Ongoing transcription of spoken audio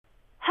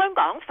香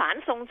港反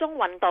送中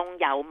運動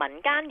由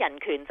民間人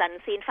權陣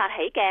線發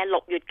起嘅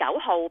6月9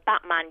號8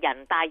萬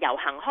人大遊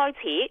行開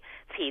始，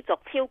持續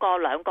超過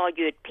2個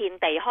月，遍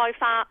地開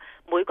花。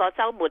每個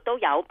週末都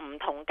有唔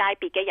同界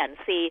別嘅人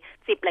士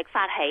接力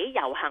發起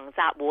遊行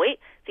集會，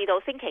至到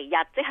星期日，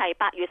即係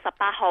8月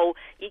18號，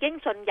已經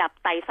進入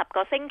第10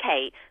個星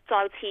期，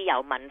再次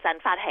由民陣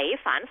發起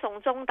反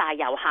送中大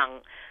遊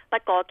行。不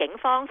過警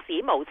方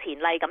史無前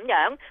例咁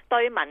樣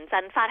對民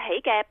陣發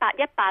起嘅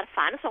818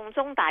反送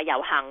中大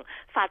遊行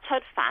發出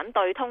反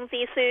對通知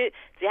書，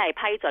只係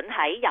批准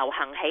喺遊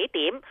行起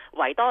點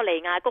維多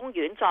利亞公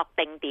園作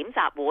定點集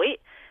會。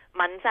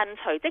民陣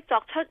隨即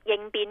作出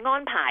應變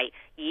安排，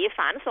以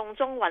反送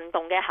中運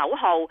動嘅口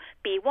號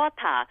Be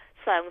Water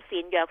上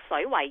善若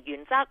水為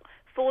原則，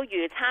呼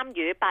籲參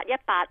與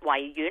818維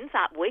園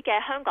集會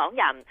嘅香港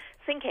人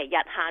星期日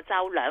下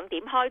晝2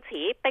點開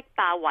始逼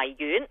爆維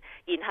園，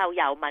然後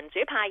由民主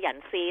派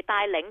人士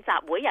帶領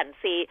集會人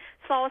士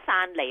疏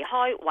散離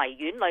開維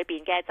園裏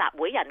邊嘅集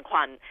會人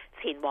群，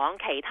前往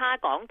其他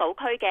港島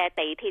區嘅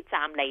地鐵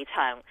站離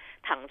場，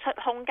騰出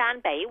空間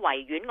俾維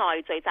園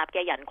外聚集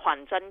嘅人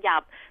群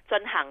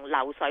進行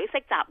流水式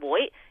集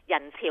會，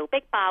人潮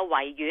逼爆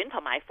維園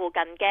同埋附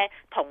近嘅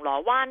銅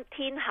鑼灣、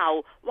天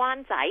后、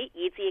灣仔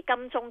以至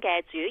金鐘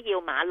嘅主要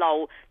馬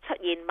路，出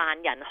現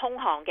萬人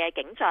空巷嘅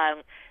景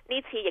象。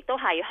呢次亦都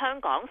係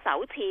香港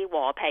首次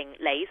和平、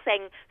理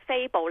性、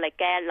非暴力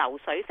嘅流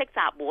水式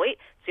集會，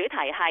主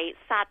題係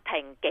殺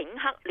停警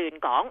黑亂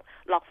港，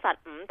落實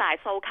5大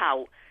訴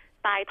求。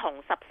帶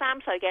同13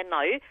歲嘅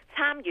女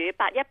參與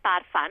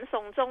818反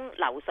送中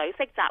流水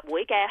式集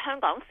會嘅香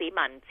港市民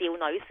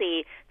趙女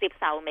士接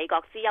受美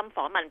國之音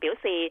訪問表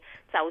示，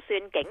就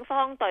算警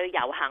方對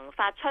遊行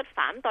發出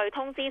反對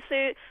通知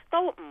書，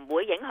都唔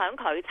會影響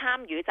佢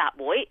參與集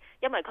會，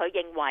因為佢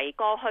認為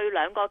過去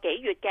2個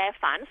幾月嘅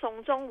反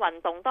送中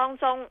運動當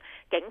中，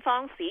警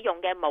方使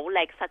用嘅武力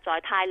實在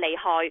太厲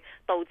害，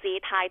導致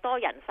太多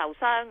人受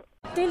傷。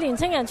啲年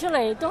青人出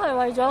嚟都係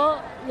為咗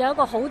有一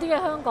個好啲嘅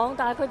香港，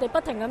但係佢哋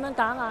不停咁樣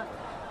打壓，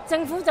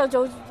政府就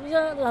做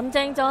林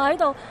鄭就喺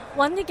度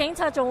揾啲警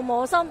察做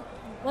磨心，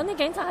揾啲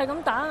警察係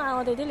咁打壓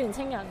我哋啲年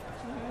青人，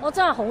我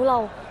真係好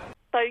嬲。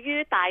對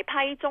於大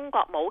批中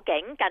國武警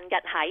近日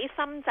喺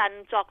深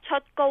圳作出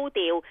高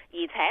調而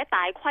且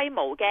大規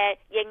模嘅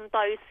應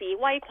對示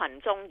威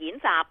群眾演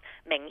習，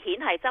明顯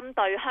係針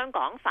對香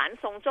港反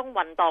送中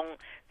運動。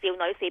趙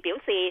女士表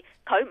示，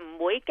佢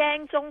唔會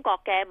驚中國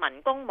嘅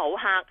民工武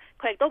嚇，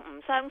佢亦都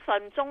唔相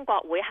信中國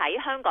會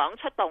喺香港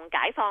出動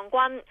解放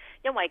軍，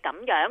因為咁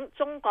樣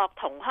中國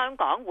同香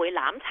港會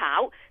攬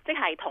炒，即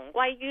係同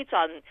歸於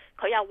盡。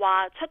佢又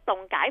話出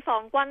動解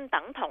放軍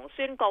等同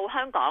宣告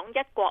香港一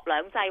國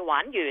兩制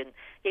玩完，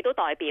亦都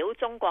代表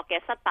中國嘅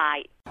失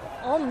敗。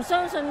我唔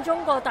相信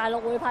中國大陸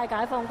會派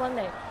解放軍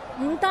嚟，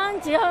唔單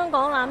止香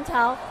港攬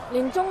炒，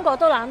連中國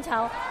都攬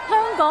炒。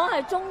香港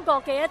係中國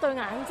嘅一對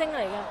眼睛嚟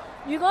嘅，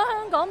如果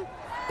香港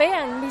俾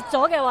人滅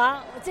咗嘅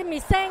話，即係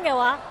滅聲嘅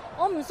話，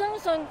我唔相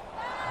信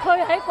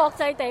佢喺國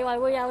際地位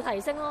會有提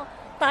升咯。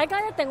大家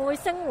一定會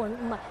聲援，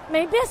唔係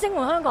未必聲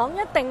援香港，一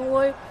定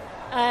會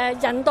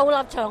人道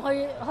立場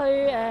去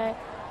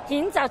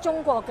譴責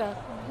中國嘅。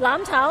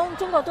攬炒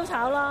中國都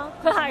炒啦，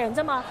佢嚇人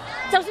啫嘛。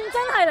就算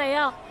真係嚟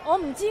啊，我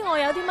唔知我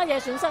有啲乜嘢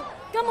損失，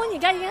根本而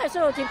家已經係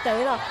衰到貼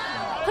地啦。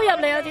佢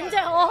入嚟又點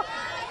啫？我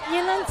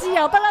言論自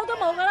由不嬲都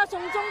冇噶啦，送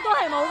中都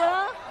係冇噶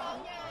啦。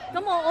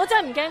咁我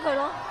真係唔驚佢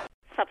咯。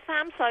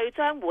13歲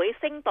將會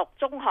升讀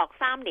中學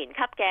3年級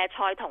嘅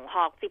蔡同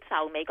學接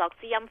受美國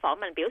之音訪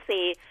問表示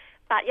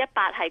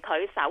，818係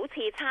佢首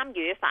次參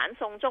與反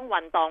送中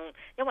運動，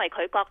因為佢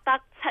覺得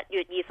7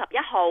月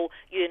21號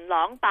元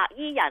朗白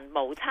衣人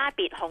無差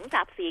別恐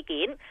襲事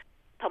件，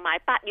同埋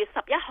8月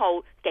11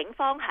號警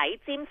方喺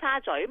尖沙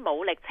咀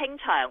武力清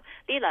場，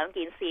呢2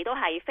件事都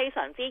係非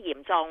常之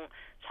嚴重。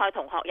蔡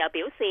同學又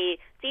表示，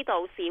知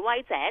道示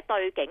威者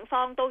對警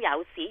方都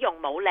有使用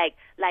武力，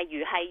例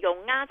如係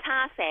用丫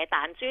叉射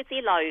彈珠之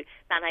類，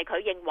但係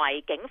佢認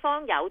為警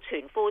方有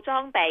全副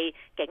裝備，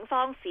警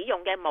方使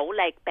用嘅武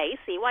力比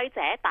示威者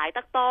大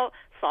得多，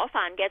所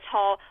犯嘅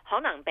錯可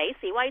能比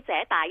示威者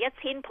大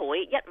1000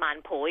倍、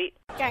10000倍。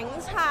警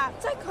察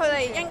即係佢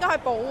哋應該去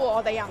保護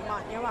我哋人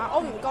民㗎嘛，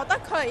我唔覺得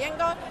佢哋應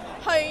該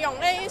去用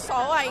呢啲所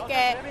謂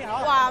嘅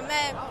話咩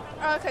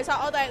其實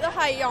我哋都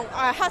係用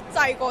克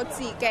制過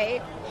自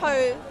己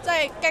去即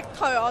係擊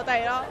退我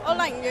哋咯。我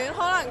寧願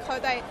可能佢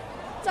哋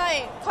即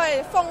係佢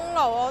哋封路，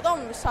我都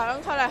唔想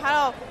佢哋喺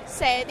度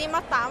射啲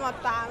乜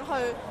彈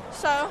去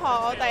傷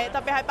害我哋。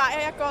特別係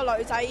811嗰個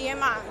女仔已經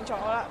盲咗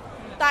啦，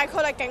但係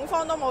佢哋警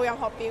方都冇任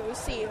何表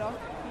示咯。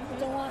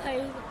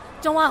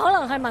仲話可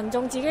能係民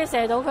眾自己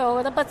射到佢，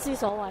我覺得不知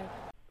所謂。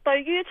對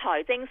於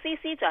財政司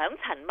司長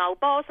陳茂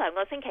波上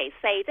個星期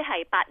4，即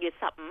係8月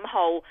15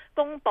號，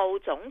公布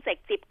總值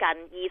接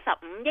近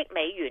25億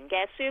美元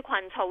嘅紓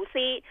困措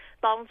施，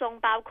當中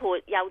包括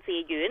幼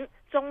稚園、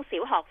中小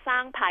學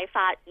生派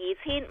發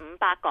2500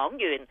港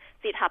元，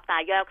折合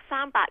大約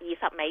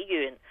320美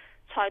元。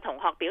蔡同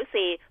學表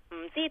示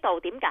唔知道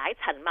點解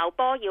陳茂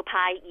波要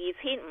派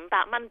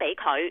2500蚊俾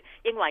佢，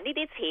認為呢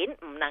啲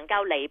錢唔能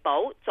夠彌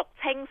補俗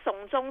稱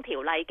送中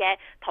條例嘅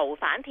逃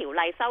犯條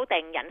例修訂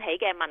引起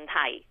嘅問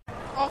題。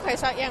我其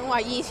實認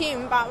為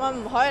2500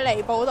蚊唔可以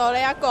彌補到呢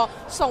一個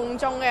送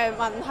中嘅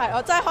問題。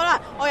我即係可能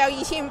我有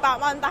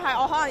2500蚊，但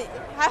係我可能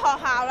喺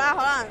學校啦，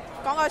可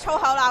能講個粗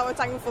口鬧個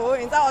政府，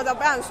然之後我就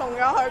俾人送咗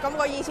去，咁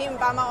個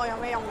2500蚊我有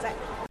咩用啫？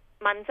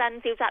民陣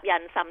召集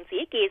人岑子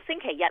傑星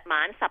期日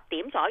晚10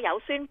點左右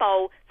宣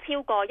布，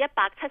超過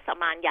170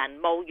萬人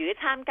冒雨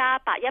參加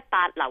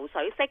818流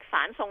水式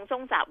反送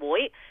中集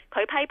會。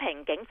佢批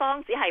評警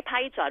方只係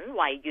批准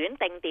維園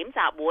定點集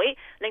會，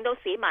令到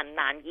市民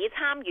難以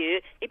參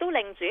與，亦都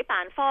令主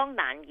辦方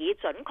難以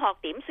準確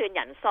點算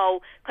人數。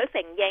佢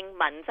承認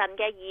民陣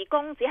嘅義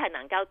工只係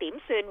能夠點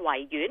算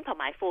維園同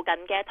埋附近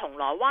嘅銅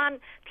鑼灣、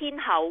天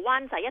后、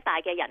灣仔一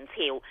帶嘅人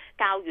潮，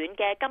較遠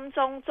嘅金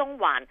鐘、中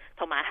環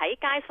同埋喺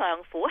街上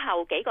苦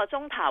候幾個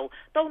鐘頭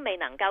都未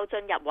能夠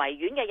進入維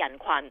園嘅人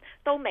群，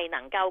都未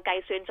能夠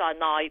計算在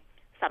內。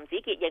岑子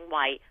傑認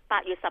為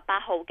8月18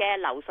號嘅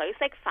流水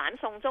式反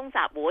送中集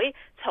會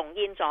重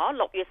現咗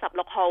6月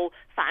16號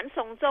反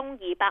送中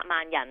200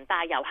萬人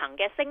大遊行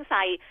嘅聲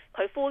勢。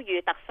佢呼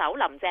籲特首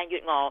林鄭月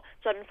娥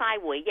盡快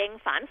回應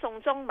反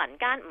送中民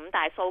間5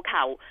大訴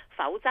求，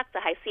否則就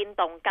係煽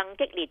動更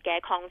激烈嘅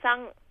抗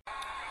爭。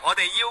我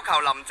哋要求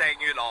林鄭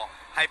月娥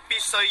係必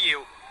須要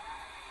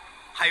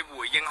係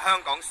回應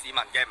香港市民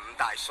嘅5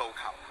大訴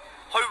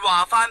求，去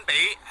話翻俾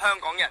香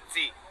港人知。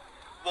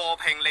和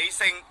平理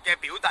性嘅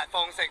表達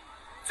方式，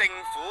政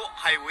府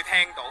係會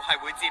聽到，係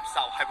會接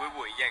受，係會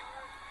回應。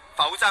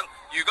否則，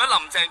如果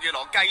林鄭月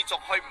娥繼續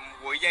去唔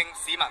回應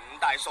市民5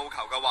大訴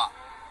求嘅話，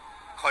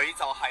佢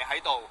就係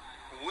喺度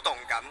鼓動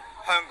緊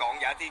香港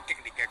有一啲激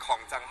烈嘅抗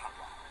爭行為。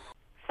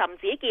岑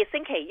子傑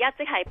星期一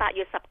即係8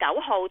月19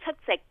號出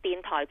席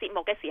電台節目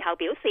嘅時候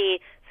表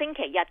示，星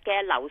期日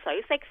嘅流水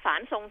式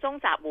反送中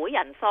集會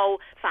人數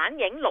反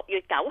映6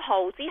月9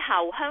號之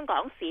後香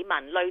港市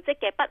民累積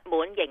嘅不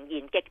滿仍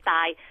然極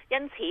大，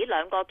因此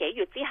2個幾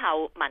月之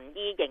後民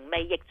意仍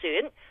未逆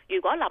轉。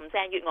如果林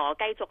鄭月娥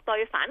繼續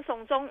對反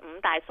送中5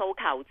大訴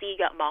求置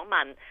若罔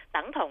聞，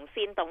等同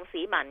煽動市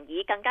民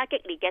以更加激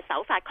烈嘅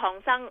手法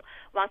抗爭，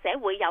或者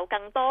會有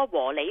更多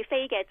和理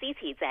非嘅支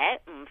持者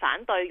唔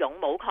反對勇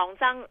武抗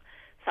爭。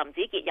岑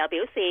子傑又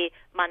表示，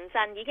民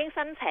陣已經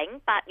申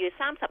請8月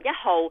31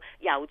號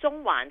由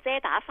中環遮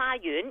打花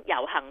園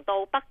遊行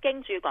到北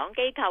京駐港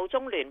機構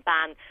中聯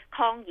辦，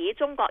抗議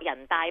中國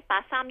人大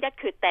831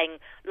決定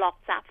落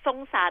閘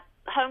封殺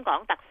香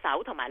港特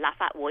首同埋立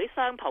法會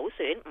雙普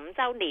選5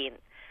週年。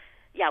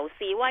由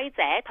示威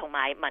者同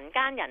埋民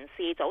間人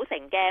士組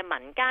成嘅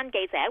民間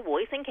記者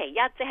會星期一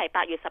即係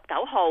8月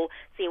19號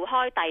召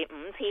開第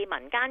5次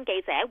民間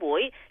記者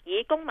會，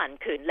以公民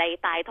權利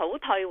大倒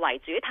退為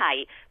主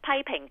題，批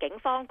評警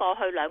方過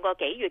去2個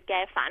幾月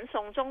嘅反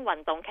送中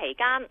運動期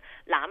間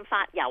濫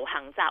發遊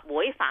行集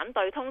會反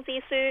對通知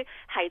書，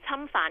係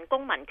侵犯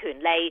公民權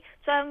利，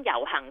將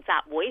遊行集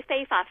會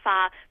非法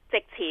化，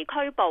藉詞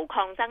拘捕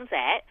抗爭者。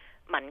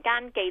民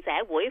間記者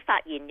會發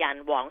言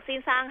人黃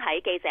先生喺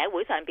記者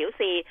會上表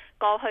示，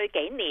過去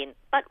幾年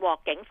不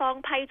獲警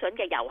方批准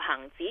嘅遊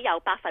行只有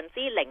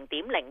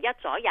0.01%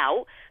左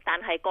右，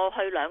但係過去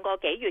2個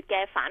幾月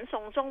嘅反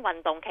送中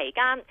運動期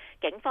間，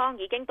警方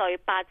已經對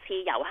8次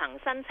遊行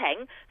申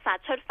請發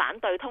出反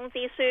對通知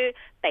書，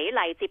比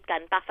例接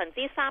近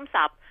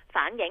30%，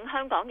反映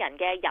香港人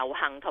嘅遊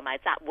行同埋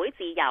集會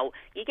自由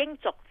已經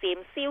逐漸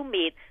消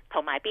滅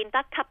同埋變得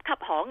岌岌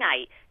可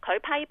危。佢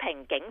批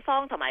評警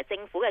方同埋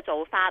政府嘅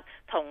做法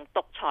同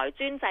獨裁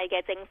專制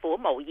嘅政府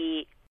無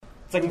異。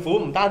政府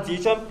唔單止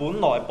將本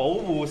來保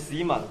護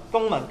市民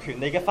公民權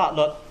利嘅法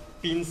律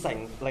變成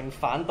令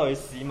反對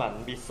市民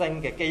滅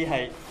聲嘅機器，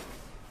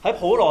喺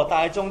普羅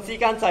大眾之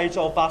間製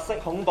造白色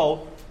恐怖，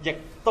亦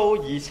都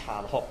以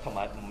殘酷同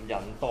埋唔人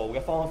道嘅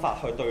方法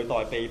去對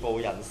待被捕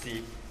人士，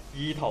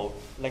意圖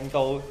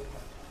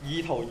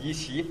以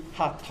此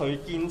嚇退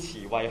堅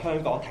持為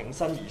香港挺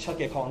身而出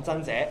嘅抗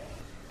爭者。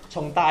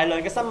從大量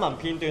嘅新聞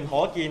片段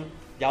可見，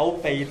有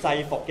被制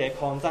服嘅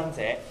抗爭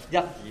者一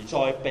而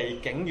再被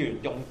警員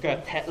用腳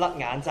踢甩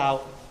眼罩，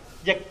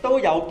亦都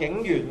有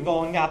警員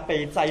按壓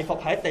被制服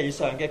喺地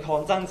上嘅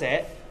抗爭者，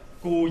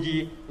故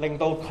意令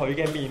到佢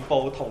嘅面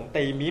部同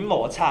地面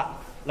摩擦，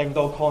令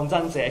到抗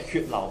爭者血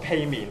流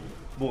披面、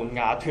門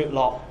牙脫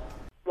落。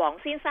黃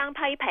先生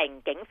批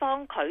評警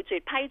方拒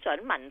絕批准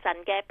民陣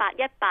嘅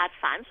818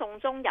反送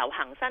中遊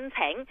行申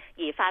請，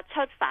而發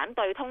出反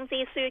對通知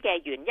書嘅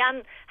原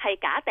因係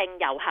假定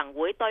遊行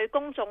會對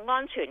公眾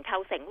安全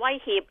構成威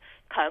脅，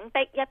強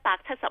迫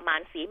170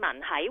萬市民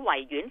喺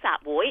維園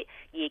集會，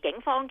而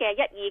警方嘅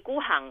一意孤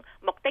行，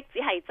目的只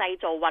係製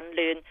造混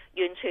亂，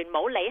完全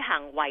冇履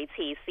行維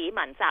持市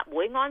民集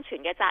會安全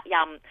嘅責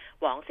任。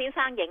黃先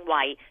生認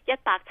為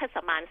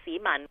170萬市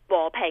民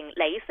和平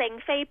理性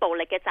非暴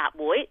力嘅集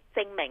會，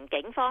證明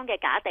警方嘅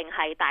假定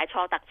係大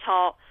錯特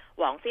錯。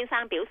黃先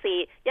生表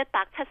示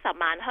，170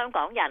萬香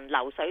港人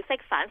流水式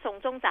反送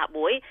中集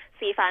會，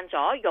示範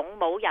咗勇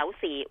武有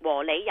時、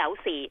和理有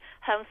時，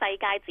向世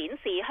界展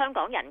示香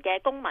港人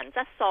嘅公民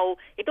質素，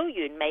亦都完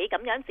美咁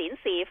樣展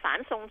示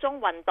反送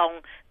中運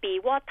動 Be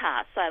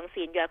Water 上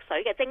善若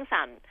水嘅精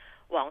神。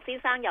黃先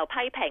生又批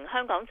評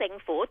香港政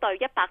府對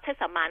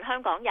170萬香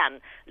港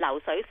人流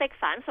水式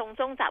反送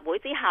中集會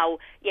之後，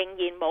仍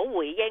然冇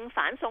回應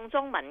反送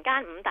中民間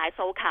5大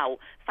訴求，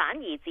反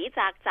而指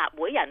責集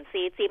會人士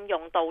佔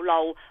用道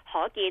路，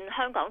可見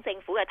香港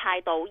政府嘅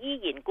態度依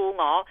然故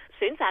我，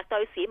選擇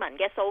對市民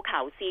嘅訴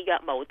求視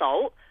若無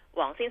睹。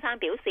黃先生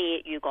表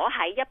示，如果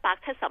喺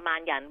170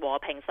萬人和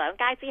平上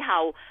街之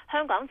後，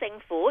香港政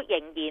府仍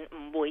然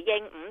唔回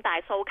應5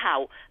大訴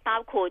求，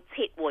包括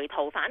撤回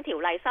逃犯條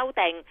例修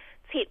訂、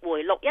撤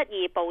回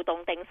612暴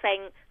動定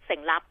性、成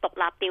立獨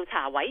立調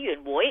查委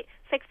員會、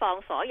釋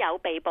放所有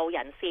被捕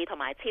人士同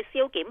埋撤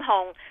銷檢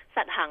控、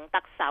實行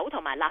特首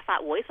同埋立法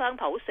會雙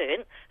普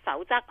選，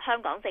否則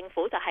香港政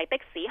府就係迫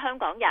使香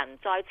港人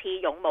再次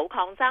勇武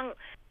抗爭。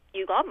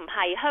如果唔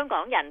係，香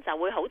港人就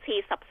會好似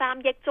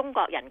13億中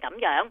國人咁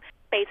樣，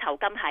被囚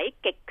禁喺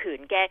極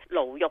權嘅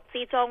牢獄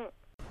之中。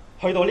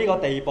去到呢個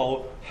地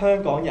步，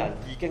香港人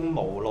已經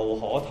無路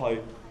可退，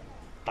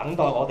等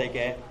待我哋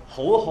嘅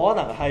好可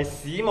能係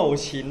史無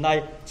前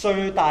例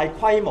最大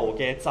規模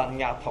嘅鎮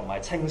壓同埋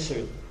清算。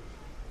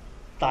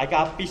大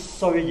家必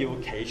須要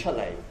企出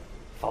嚟，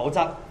否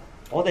則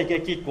我哋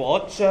嘅結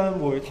果將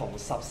會同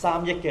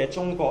13億嘅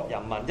中國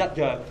人民一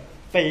樣，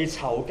被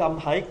囚禁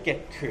喺極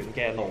權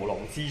嘅牢籠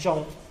之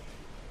中。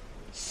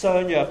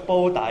相若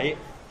煲底，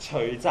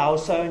隨罩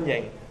相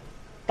應。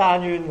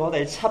但願我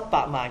哋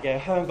700萬嘅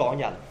香港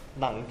人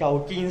能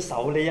夠堅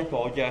守呢一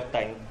個約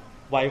定，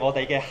為我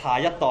哋嘅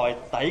下一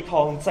代抵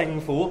抗政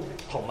府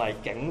同埋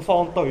警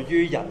方對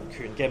於人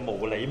權嘅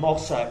無理剝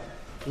削，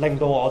令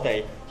到我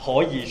哋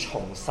可以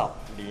重拾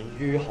免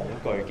於恐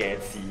懼嘅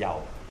自由。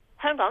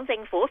香港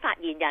政府發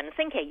言人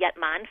星期日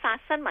晚發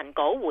新聞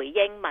稿回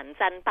應民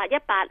陣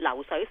818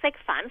流水式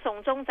反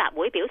送中集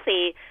會表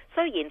示，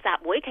雖然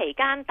集會期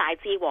間大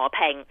致和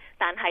平，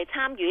但係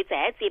參與者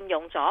佔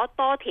用咗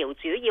多條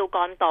主要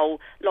幹道，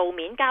路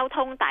面交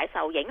通大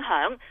受影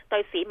響，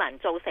對市民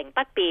造成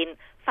不便。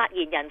發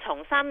言人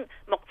重申，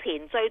目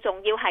前最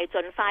重要係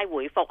盡快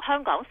回復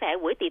香港社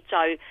會秩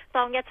序。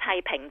當一切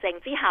平靜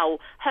之後，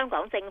香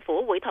港政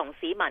府會同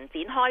市民展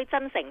開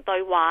真誠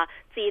對話，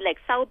致力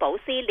修補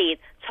撕裂，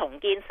重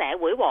建社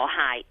會和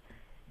諧。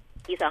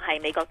以上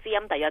係美國之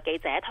音特約記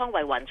者湯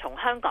慧雲從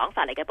香港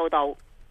發嚟嘅報導。